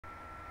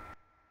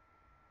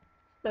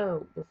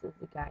Hello, this is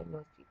the guy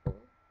knows people,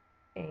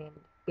 and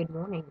good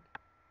morning.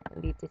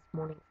 At least it's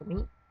morning for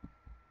me.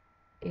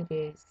 It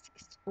is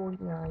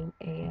 6:49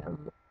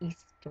 a.m.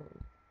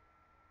 Eastern.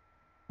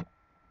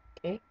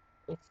 Okay,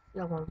 it's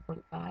still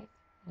 1:45.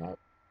 That's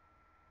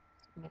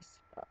messed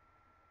up.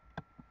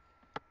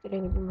 Today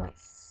will be my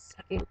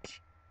second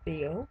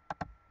video.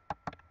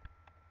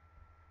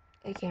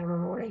 I can't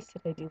remember what I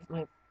said I do for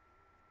my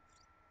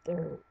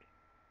third.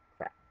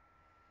 Crap.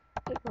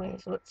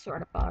 Anyways, let's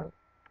start about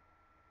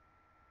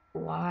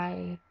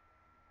why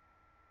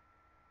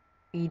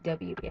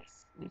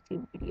BWS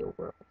YouTube Video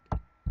World.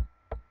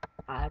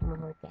 I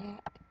remember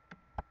that.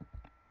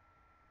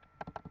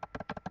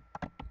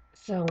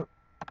 So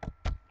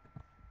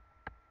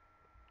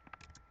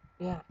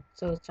yeah,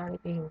 so it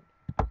started being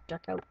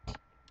dark out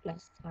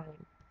last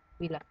time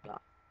we left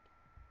off.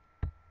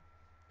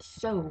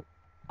 So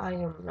I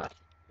am not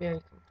very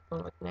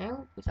comfortable right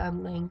now because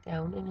I'm laying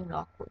down in an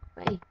awkward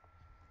way.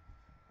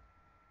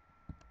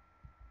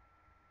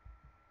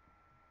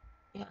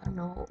 Yeah, I don't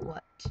know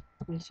what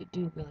we should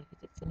do really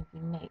because it's gonna be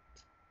night.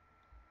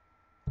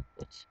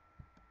 Which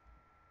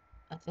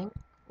I think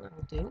what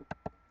I'll do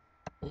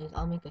is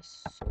I'll make a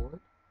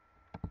sword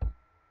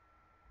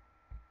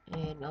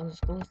and I'll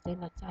just go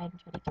stand outside and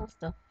try to kill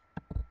stuff.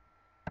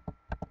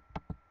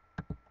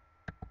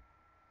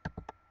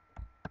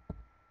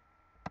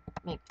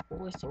 Make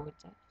 4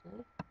 swords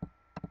actually,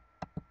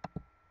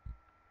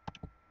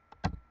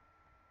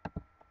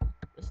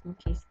 just in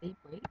case they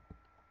break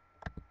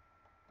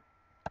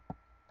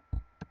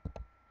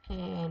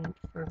and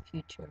for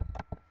future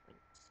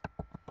reference.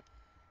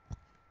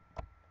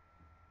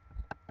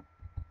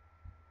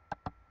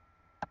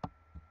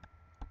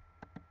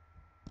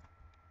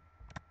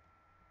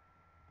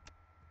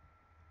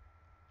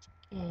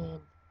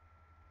 And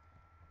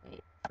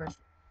wait, first,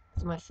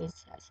 so my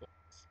sis has it.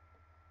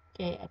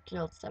 Okay, I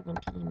killed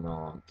 17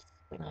 mobs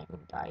and I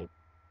haven't died,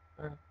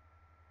 or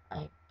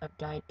I've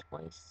died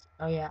twice.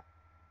 Oh yeah,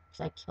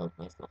 because I killed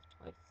myself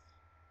twice.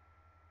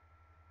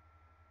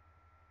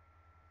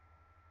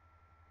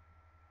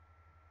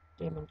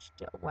 Damage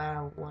to,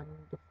 wow, 1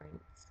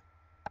 difference.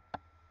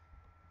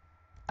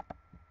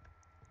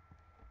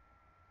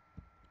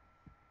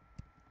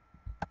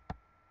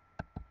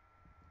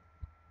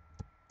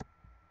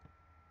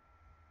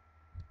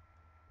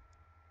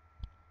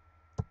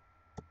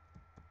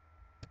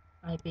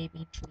 My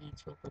baby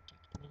trees will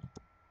protect me.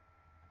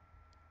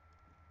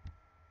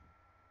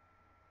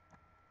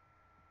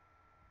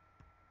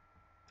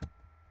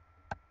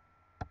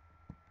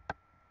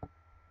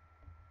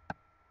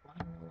 Why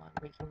don't know why I'm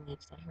breaking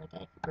leaves? I heard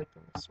that if you break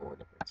them with a sword,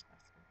 it breaks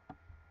faster.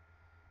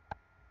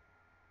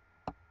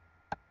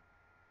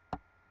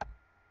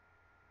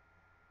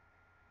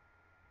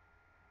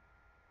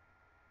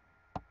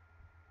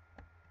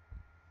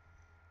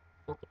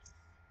 Focus.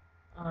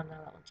 Oh, no,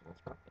 that one's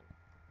almost broken.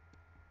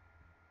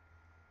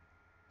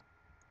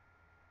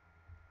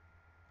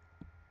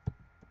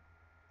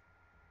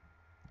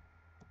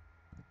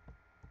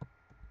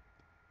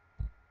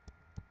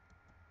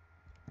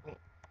 Wait,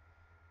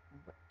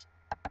 what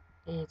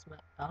is my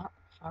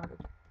hard?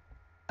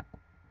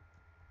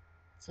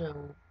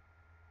 So,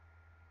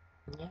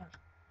 yeah,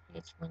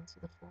 let's run to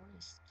the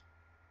forest.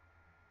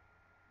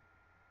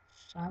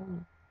 Shall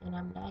we? And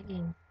I'm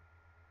lagging.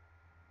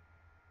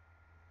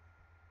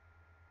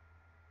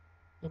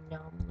 And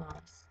now I'm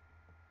lost.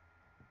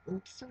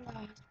 Oops,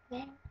 lost.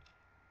 There.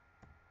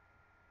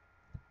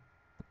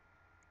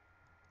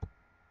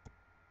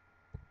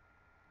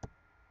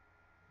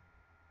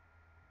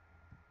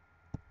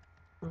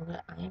 Okay,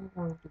 I am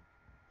going to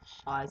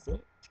pause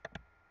it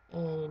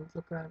and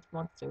look around for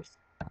monsters.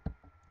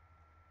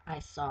 I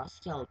saw a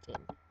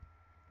skeleton.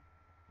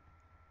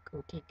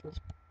 Go take this.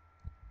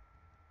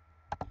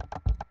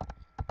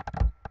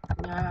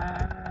 Nah,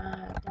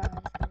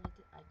 die,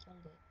 skeleton. I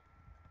killed it.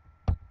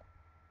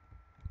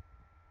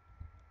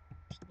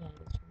 Yeah,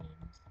 this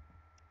remains.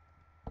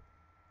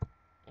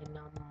 And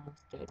now I'm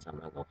almost dead, so I'm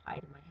gonna go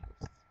hide in my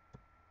house.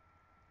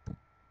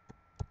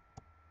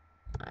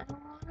 I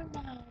don't wanna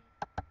die.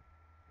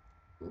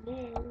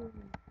 No.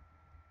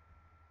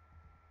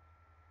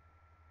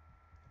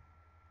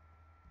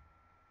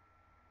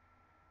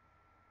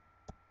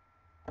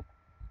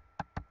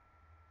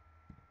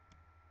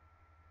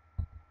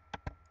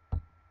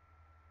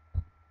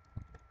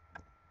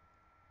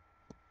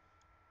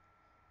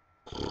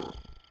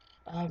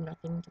 I have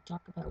nothing to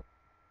talk about.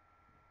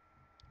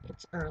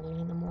 It's early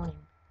in the morning.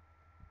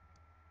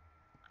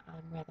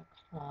 I'm rather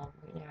calm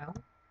right now.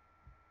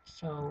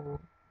 So,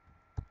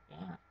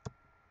 yeah.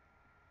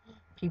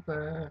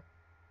 People,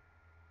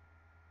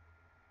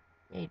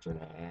 major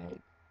lag.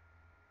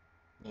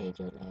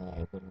 Major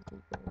lag. Little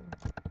people.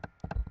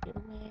 Get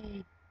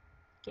away.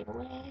 Get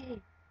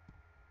away.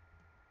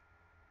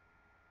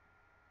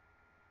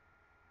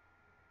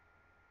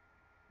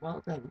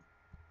 Well then,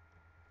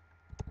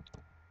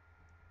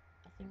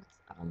 I think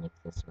I'll make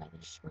this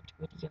rather short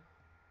video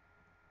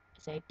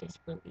as I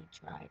desperately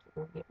try to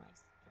go get my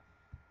stuff.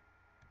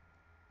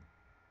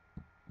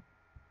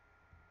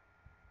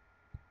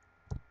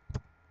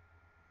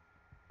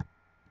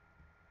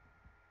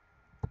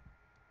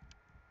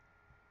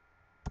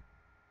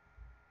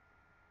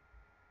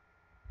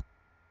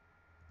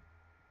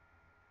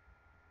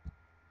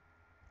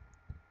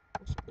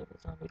 Oh shit, there's a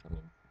zombie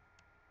coming.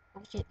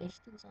 Oh shit, there's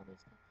two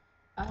zombies.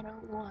 I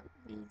don't want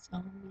these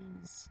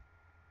zombies.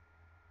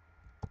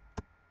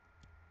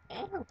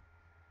 Ew.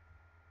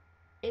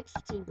 It's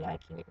too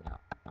laggy right now.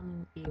 I'm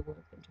gonna be able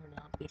to turn it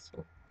on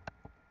peaceful.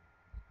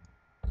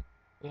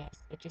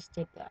 Yes, I just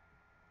did that.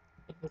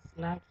 If it's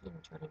laggy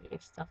and turning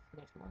if stuff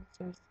and there's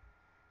monsters,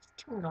 just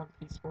turn it on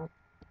peaceful.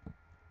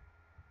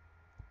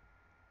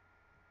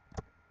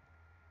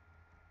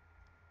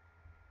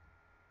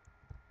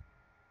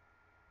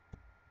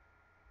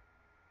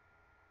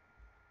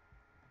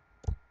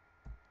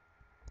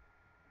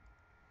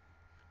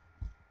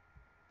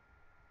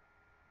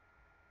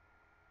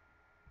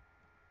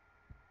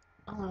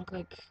 Oh, look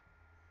like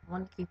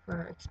one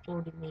creeper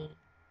exploded me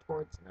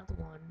towards another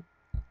one,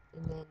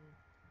 and then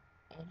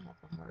I have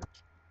a heart.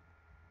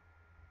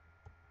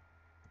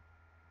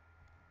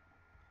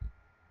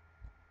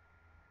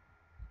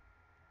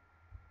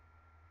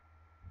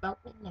 About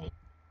midnight.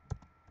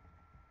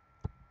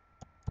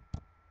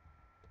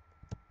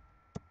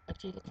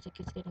 Actually, it looks like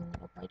it's getting a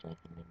little brighter at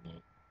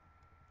midnight.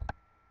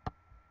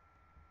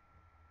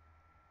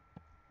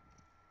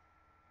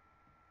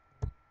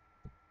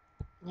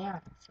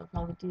 Yeah, so I'll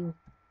probably do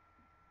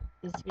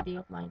this video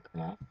of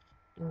Minecraft,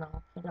 and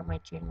I'll put it on my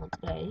channel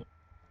today,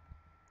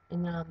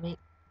 and then I'll make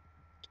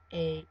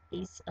a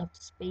Ace of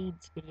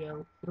Spades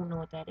video. If you don't know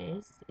what that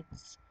is,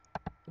 it's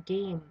a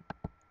game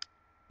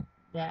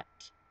that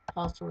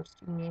Paul Source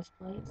Studios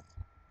plays,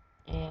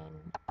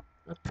 and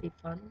looked pretty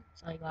fun,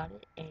 so I got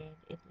it, and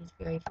it was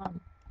very fun.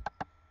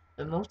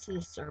 But most of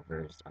the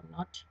servers are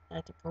not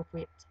that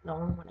appropriate. The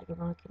only one I can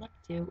really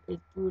connect to is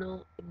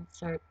Brutal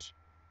Insert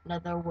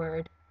another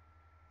word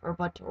or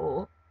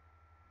butthole,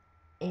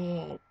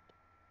 and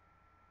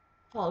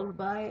followed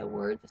by a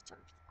word that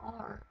starts with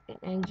R and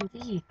ends with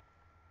E.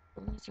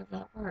 The only server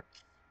that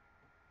works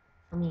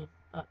for me,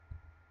 but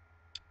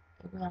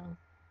well,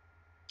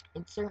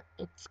 it's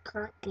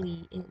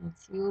currently in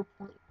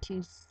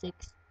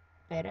 0.26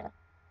 beta.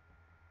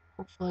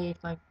 Hopefully,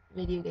 if my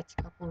video gets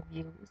a couple of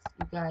views,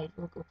 you guys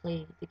will go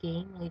play the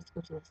game. At least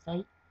go to the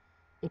site.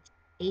 It's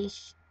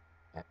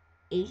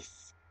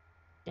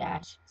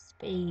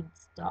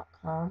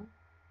ace-spades.com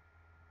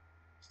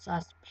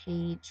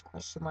 /page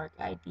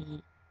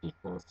ID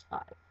equals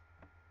 5.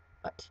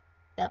 But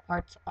that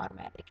part's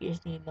automatic. You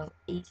just need to know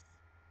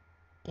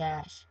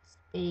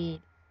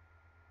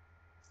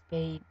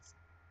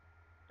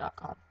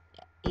ace-spades.com.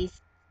 Yeah,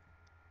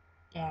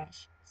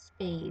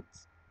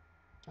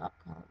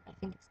 ace-spades.com. I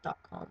think it's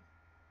 .com.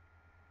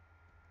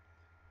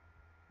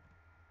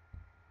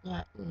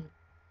 Yeah,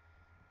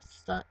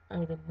 sun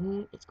or the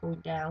moon is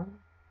going down.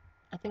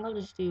 I think I'll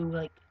just do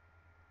like,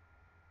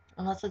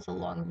 unless it's a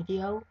long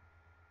video,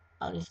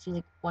 I'll just do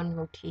like one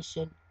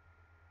rotation.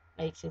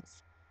 Like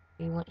since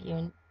we went here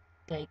in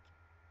like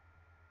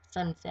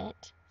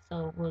sunset,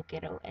 so we'll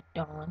get out at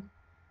dawn.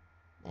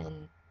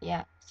 And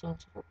yeah, so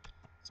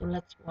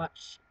let's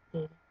watch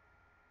the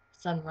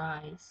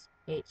sunrise.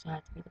 Wait, so I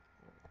have to be the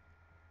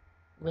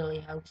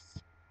Willie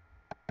house,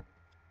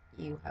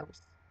 you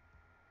house.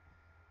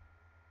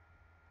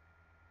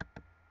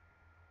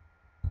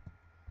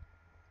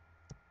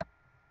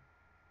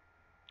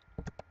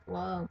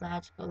 Whoa,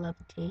 magical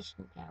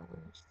levitation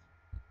powers.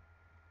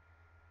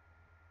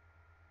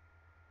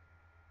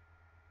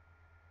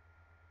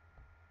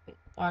 Wait,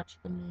 watch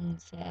the moon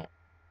set.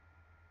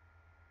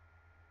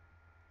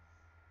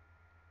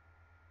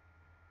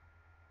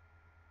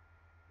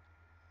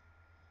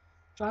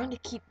 Trying to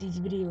keep these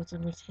videos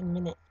under 10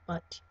 minutes,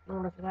 but in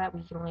order for that,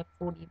 we can only have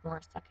 40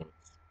 more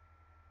seconds.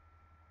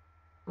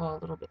 Well, a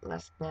little bit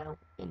less now,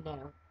 and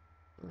now.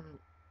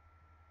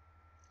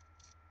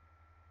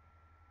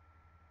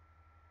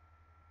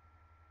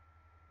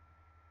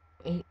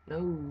 Wait,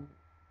 no.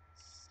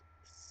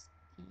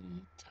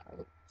 60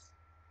 times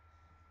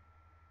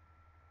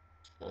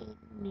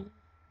 10.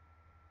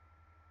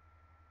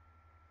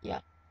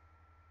 Yeah.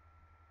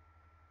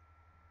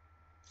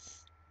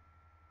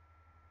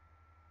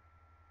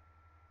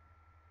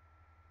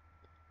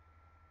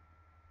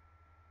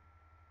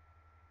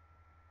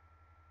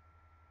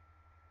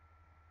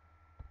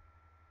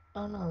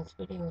 Oh no, this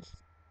video is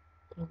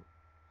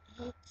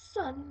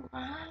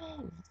sunrise.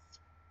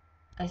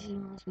 As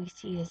soon as we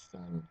see the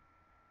sun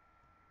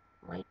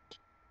right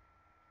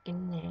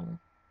in there,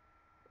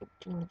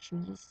 between the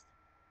trees,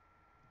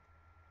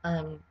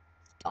 I'm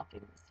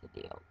stopping this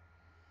video.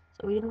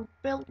 So we didn't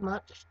build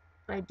much,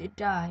 but I did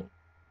die.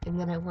 And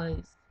then I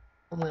went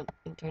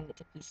and turned it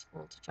to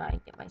peaceful to try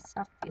and get my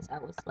stuff because I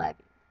was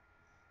lagging.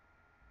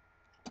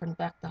 Turn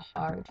back the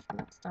hard for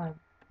next time.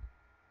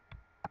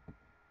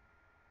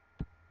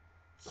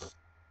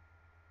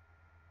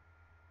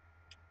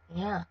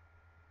 Yeah.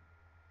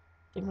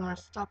 Didn't want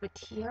to stop it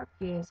here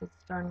because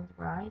it's starting to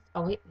rise.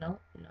 Oh wait, no.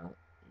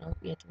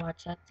 We have to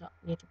watch that.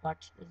 We have to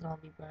watch the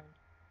zombie burn.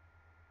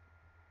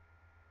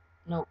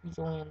 Nope, he's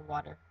only in the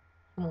water.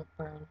 He won't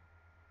burn.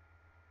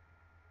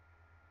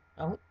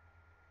 Oh.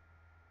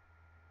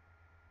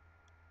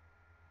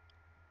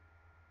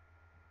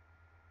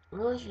 I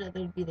really should have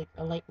there'd be like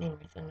a lightning or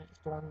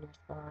thunderstorm near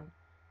spawn.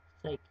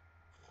 It's like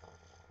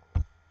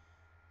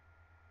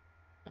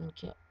and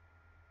get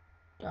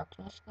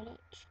darkness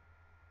glitch.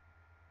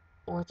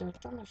 Or there's a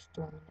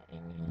thunderstorm in the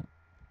area.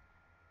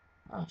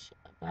 Oh shit,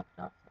 I backed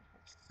off the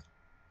house.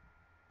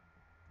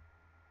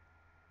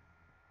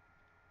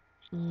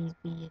 Please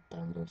be a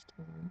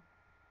thunderstorm.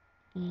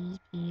 Please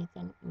be a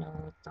no,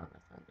 it's not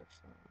a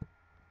thunderstorm.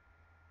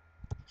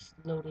 It's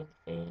loading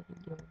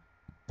failure.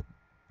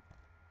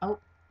 Oh,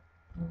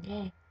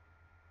 okay.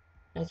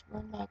 Let's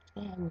run back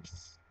to the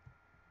house.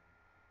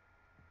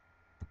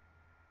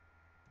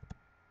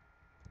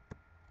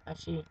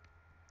 Actually, I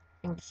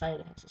think the side of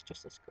the house is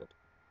just as good.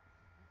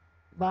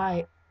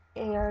 Bye,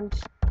 and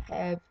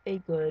have a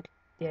good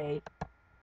day.